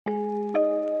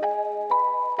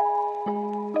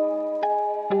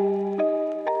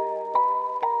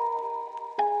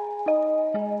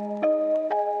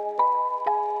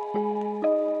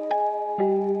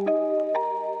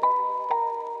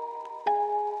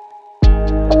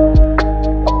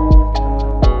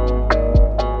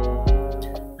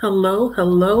Hello,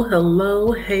 hello,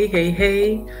 hello. Hey, hey,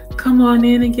 hey. Come on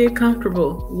in and get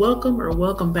comfortable.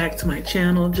 Welcome back to my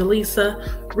channel,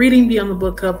 Jaleesa, Reading Beyond the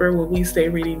Book Cover, where we stay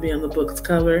reading beyond the book's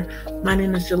cover. My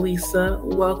name is Jaleesa.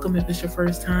 Welcome if it's your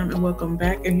first time, and welcome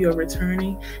back if you're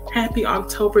returning. Happy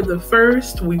October the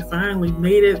 1st. We finally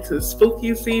made it to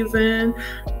spooky season.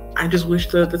 I just wish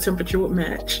the temperature would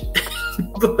match.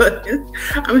 But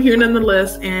I'm here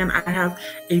nonetheless, and I have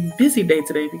a busy day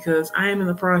today because I am in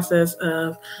the process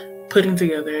of putting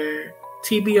together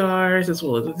TBRs as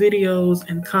well as videos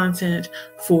and content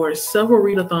for several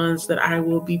readathons that I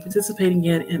will be participating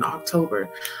in October.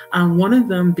 One of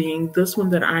them being this one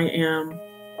that I am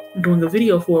doing a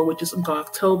video for, which is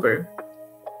Gothtober.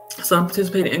 So I'm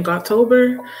participating in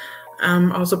Gothtober.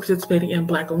 I'm also participating in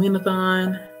Black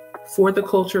Readathon, For the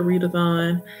Culture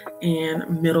Readathon,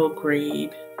 and Middle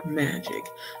Grade Magic.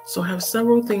 So I have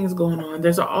several things going on.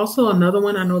 There's also another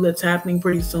one I know that's happening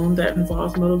pretty soon that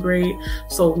involves middle grade.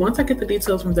 So once I get the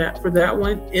details from that, for that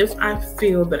one, if I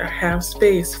feel that I have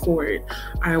space for it,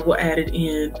 I will add it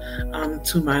in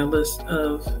to my list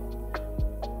of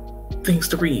things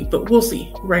to read. But we'll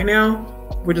see. Right now,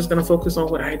 we're just going to focus on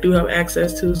what I do have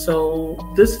access to. So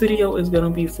this video is going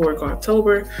to be for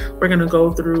Gothtober. We're going to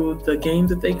go through the game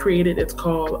that they created. It's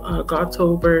called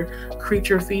Gothtober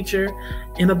Creature Feature.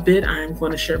 In a bit, I'm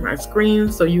going to share my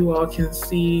screen so you all can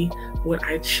see what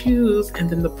I choose and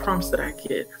then the prompts that I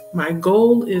get. My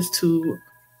goal is to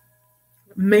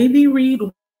maybe read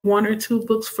one or two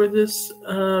books for this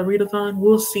readathon.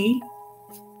 We'll see,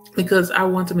 because I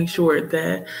want to make sure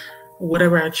that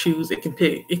whatever I choose, it can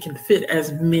fit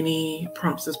as many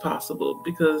prompts as possible,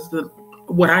 because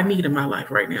what I need in my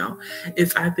life right now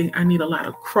is, I think I need a lot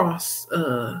of cross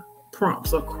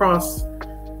prompts, or cross,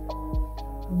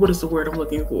 what is the word I'm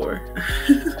looking for?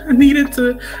 I needed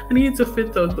to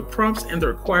fit the prompts and the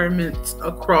requirements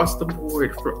across the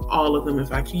board for all of them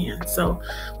if I can. So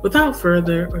without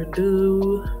further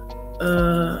ado,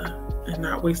 and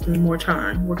not wasting more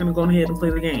time, we're gonna go ahead and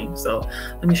play the game. So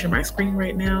let me share my screen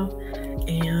right now,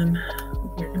 and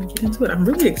we're gonna get into it. I'm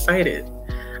really excited.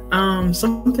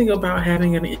 Something about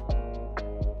having an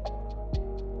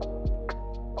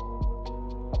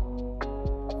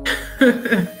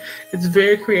it's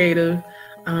very creative.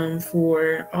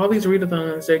 For all these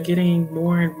readathons, they're getting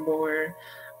more and more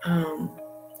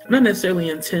not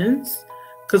necessarily intense,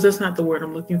 because that's not the word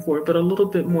I'm looking for, but a little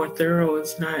bit more thorough.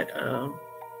 It's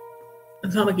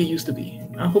not like it used to be.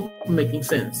 I hope I'm making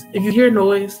sense. If you hear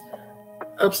noise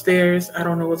upstairs, I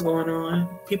don't know what's going on.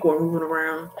 People are moving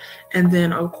around. And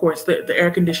then, of course, the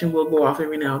air condition will go off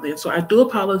every now and then. So I do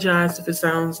apologize if it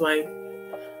sounds like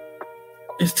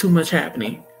it's too much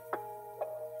happening.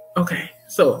 Okay,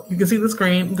 so you can see the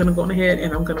screen. I'm going to go ahead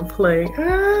and I'm going to play.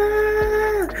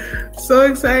 So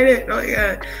excited. Oh,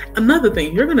 yeah. Another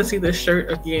thing, you're going to see this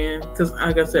shirt again, because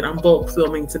like I said, I'm bulk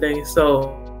filming today.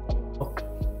 So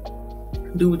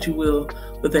do what you will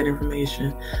with that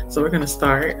information. So we're gonna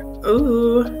start.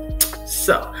 Ooh.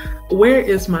 So where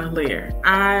is my lair?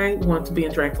 I want to be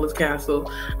in Dracula's castle.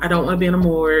 I don't want to be in a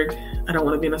morgue. I don't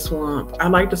want to be in a swamp. I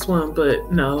like to swim, but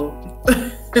no.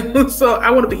 So I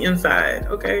want to be inside.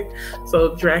 Okay.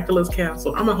 So Dracula's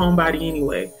castle. I'm a homebody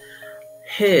anyway.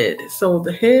 Head. So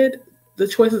the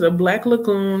choices are Black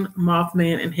Lagoon,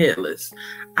 Mothman, and Headless.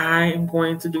 I am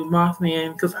going to do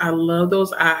Mothman because I love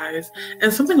those eyes,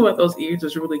 and something about those ears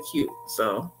is really cute.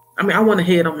 So, I mean, I want a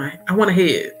head on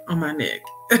my neck.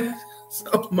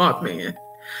 So Mothman.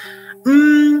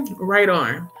 Right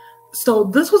arm. So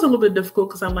this was a little bit difficult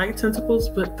because I like tentacles,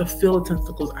 but the feel of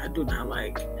tentacles I do not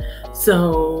like.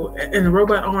 So, and the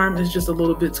robot arm is just a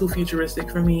little bit too futuristic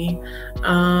for me.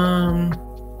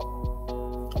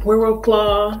 Werewolf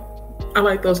claw. I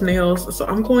like those nails, so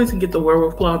I'm going to get the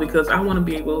werewolf claw because I want to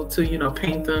be able to,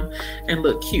 paint them and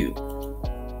look cute.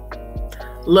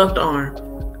 Left arm,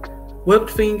 webbed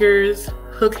fingers,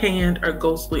 hook hand, or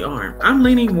ghostly arm. I'm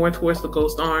leaning more towards the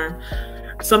ghost arm.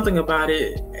 Something about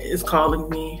it is calling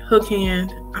me. Hook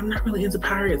hand, I'm not really into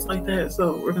pirates like that,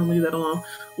 so we're gonna leave that alone.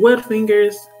 Webbed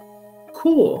fingers,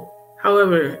 cool.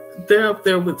 However, they're up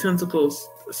there with tentacles,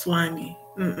 slimy.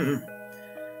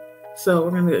 So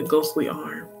we're gonna get ghostly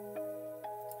arm.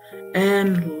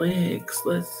 And legs,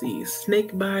 let's see,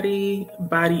 snake body,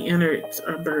 body innards,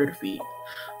 or bird feet.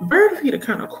 Bird feet are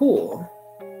kind of cool,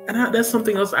 and that's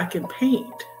something else I can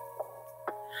paint.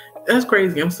 That's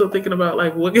crazy. I'm still thinking about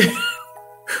like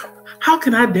how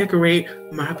can I decorate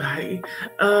my body?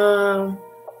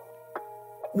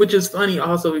 Which is funny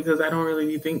also because I don't really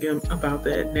be thinking about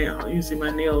that now. You see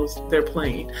my nails, they're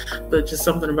plain. But just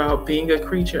something about being a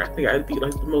creature, I think I'd be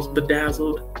like the most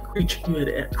bedazzled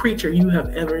creature you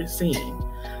have ever seen.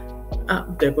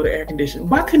 There go the air conditioning.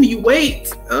 Why couldn't you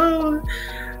wait?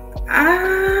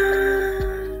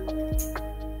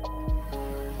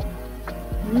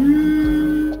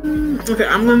 Okay,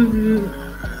 I'm gonna.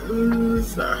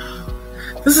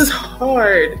 This is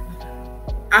hard.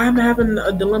 I'm having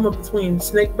a dilemma between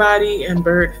snake body and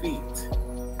bird feet.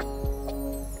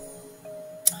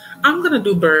 I'm gonna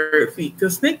do bird feet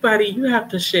because snake body you have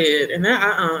to shed, and that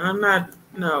I'm not.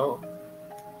 No,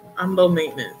 I'm low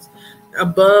maintenance,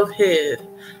 above head.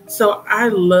 So I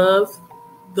love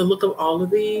the look of all of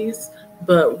these,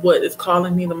 but what is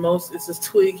calling me the most is this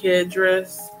twig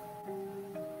headdress.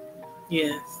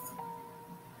 Yes.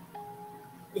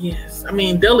 I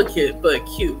mean, delicate, but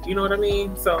cute. You know what I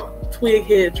mean? So, twig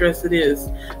headdress it is.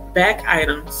 Back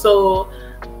item. So,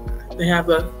 they have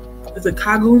is it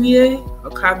kagune or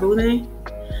kagune?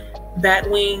 Bat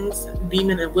wings,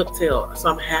 demon, and whiptail.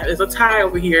 So, there's a tie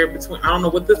over here between, I don't know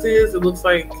what this is. It looks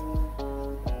like,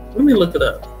 let me look it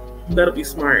up. That'll be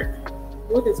smart.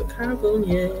 What is a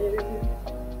kagune?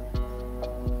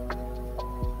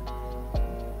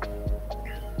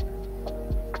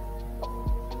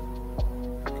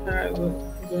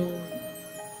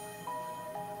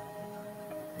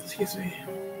 Excuse me.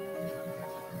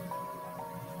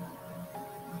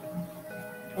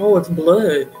 Oh, it's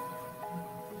blood.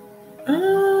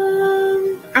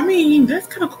 I mean, that's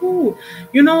kind of cool.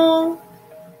 You know,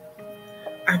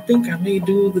 I think I may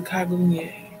do the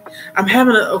kagune. I'm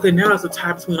having now it's a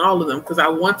tie between all of them because I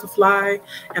want to fly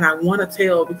and I want a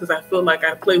tail because I feel like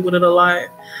I play with it a lot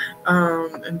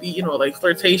and be, like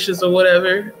flirtatious or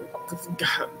whatever.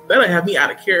 God, that'll have me out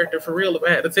of character for real if I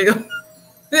had a tail.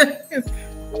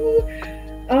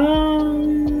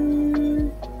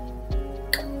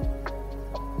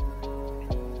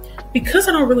 Because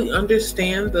I don't really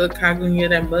understand the kagune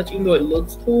that much, even though it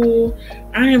looks cool,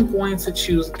 I am going to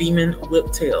choose Demon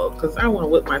Whiptail because I want to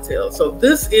whip my tail. So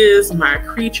this is my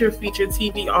creature feature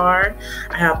TBR.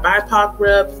 I have BIPOC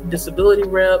Rep, Disability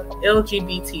Rep,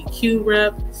 LGBTQ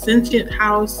Rep, Sentient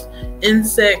House,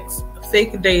 Insects,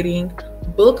 Fake Dating,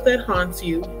 Book That Haunts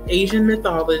You, Asian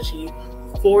Mythology,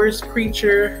 Forest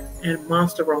Creature, and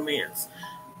Monster Romance.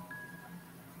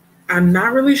 I'm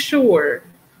not really sure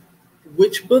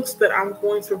which books that I'm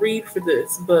going to read for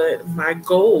this, but my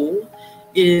goal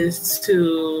is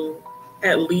to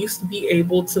at least be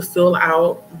able to fill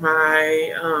out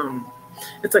my,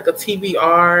 it's like a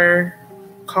TBR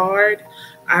card.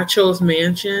 I chose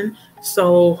Mansion.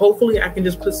 So hopefully I can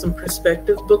just put some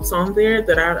perspective books on there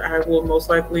that I will most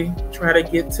likely try to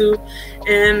get to.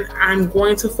 And I'm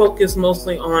going to focus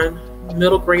mostly on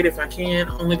middle grade if I can,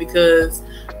 only because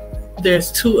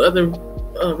there's two other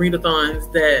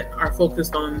readathons that are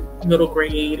focused on middle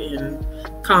grade and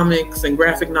comics and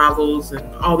graphic novels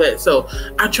and all that. So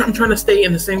I'm trying to stay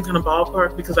in the same kind of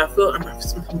ballpark because I feel I'm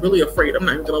really afraid, I'm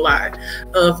not even gonna lie,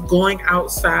 of going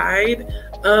outside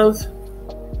of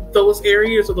those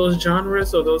areas or those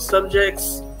genres or those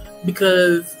subjects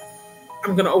because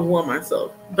I'm going to overwhelm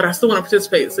myself, but I still want to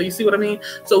participate. So you see what I mean?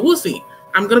 So we'll see.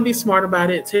 I'm going to be smart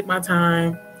about it, take my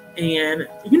time, and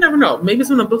you never know. Maybe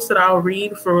some of the books that I'll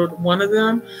read for one of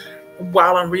them,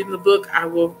 while I'm reading the book, I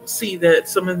will see that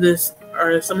some of these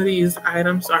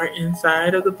items are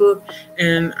inside of the book,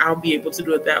 and I'll be able to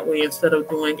do it that way instead of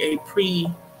doing a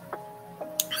pre-filled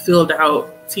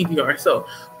out TBR. So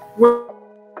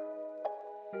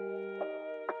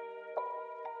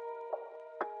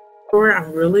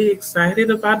I'm really excited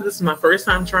about it. This is my first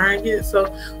time trying it, so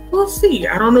we'll see.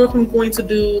 I don't know if I'm going to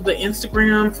do the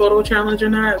Instagram photo challenge or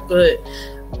not, but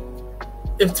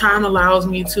if time allows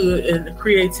me to, and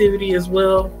creativity as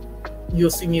well, you'll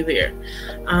see me there.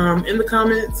 In the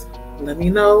comments, let me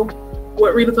know,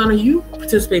 what readathon are you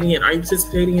participating in? Are you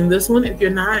participating in this one? If you're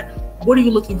not, what are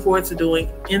you looking forward to doing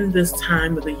in this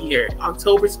time of the year?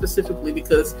 October specifically,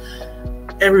 because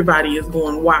everybody is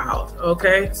going wild,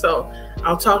 okay? So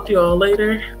I'll talk to you all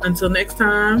later. Until next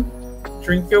time,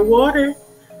 drink your water,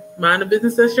 mind the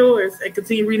business that's yours, and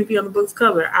continue reading Beyond the Book's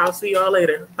Cover. I'll see y'all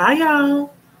later. Bye,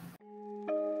 y'all.